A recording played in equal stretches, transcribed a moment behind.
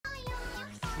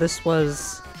this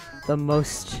was the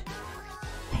most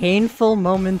painful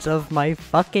moment of my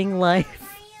fucking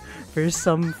life for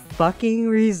some fucking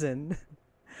reason.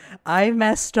 I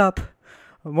messed up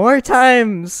more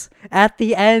times at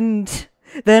the end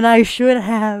than I should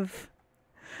have.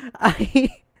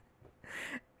 I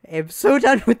am so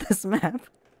done with this map.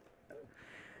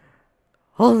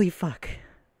 Holy fuck.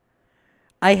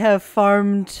 I have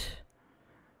farmed,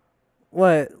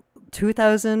 what,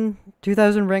 2,000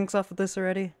 ranks off of this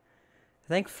already?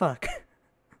 Thank fuck.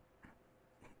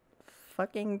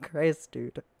 Fucking Christ,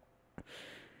 dude.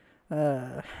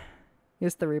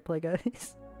 Here's the replay,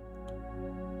 guys.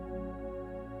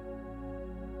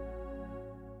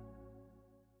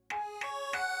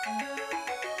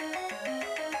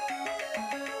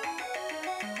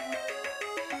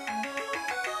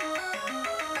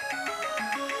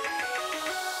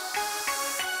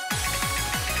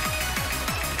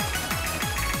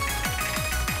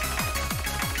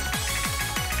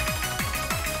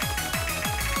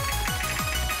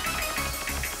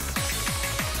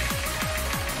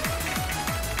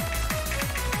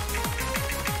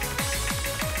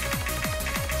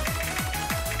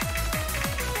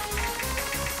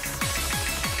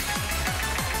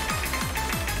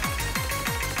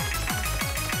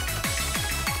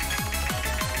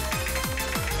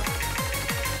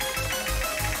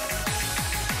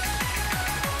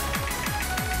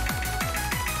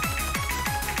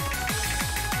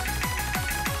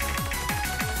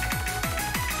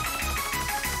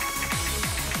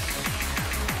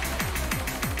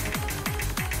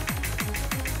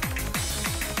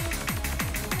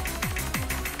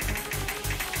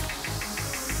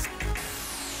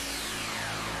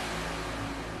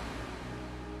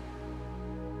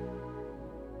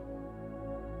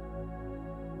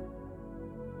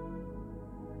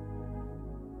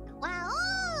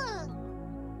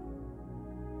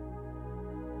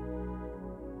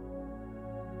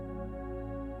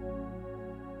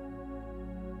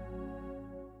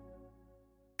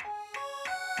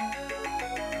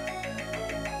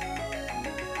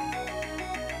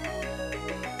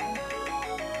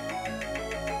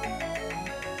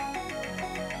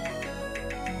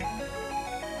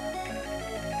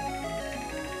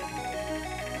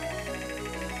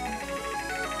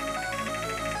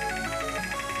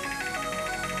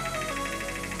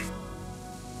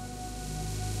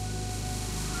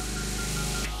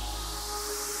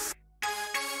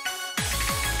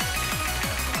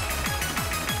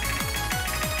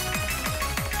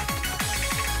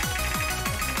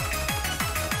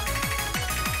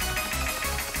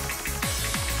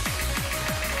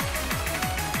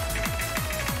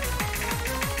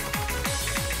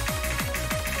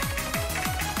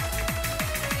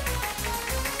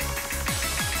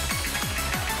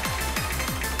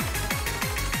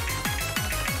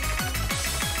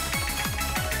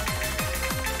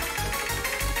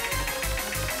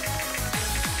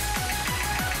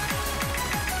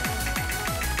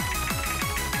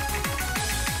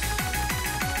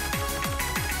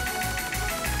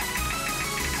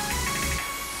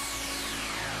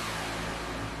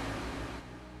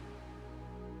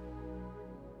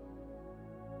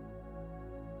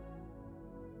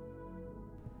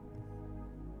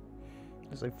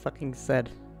 As I fucking said,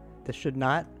 this should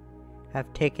not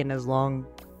have taken as long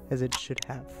as it should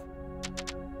have.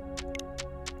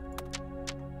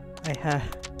 I have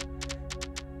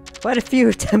quite a few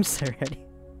attempts already.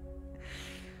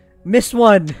 Miss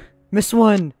one, miss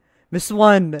one, miss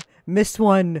one, miss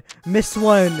one, miss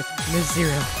one, miss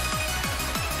zero.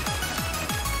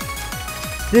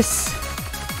 This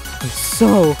is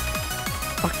so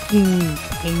fucking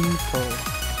painful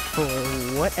for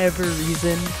whatever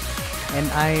reason. And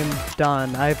I am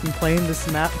done. I've been playing this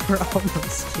map for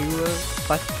almost 2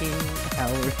 fucking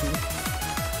hours.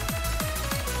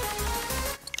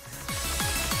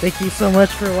 Thank you so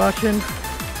much for watching.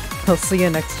 I'll see you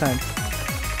next time.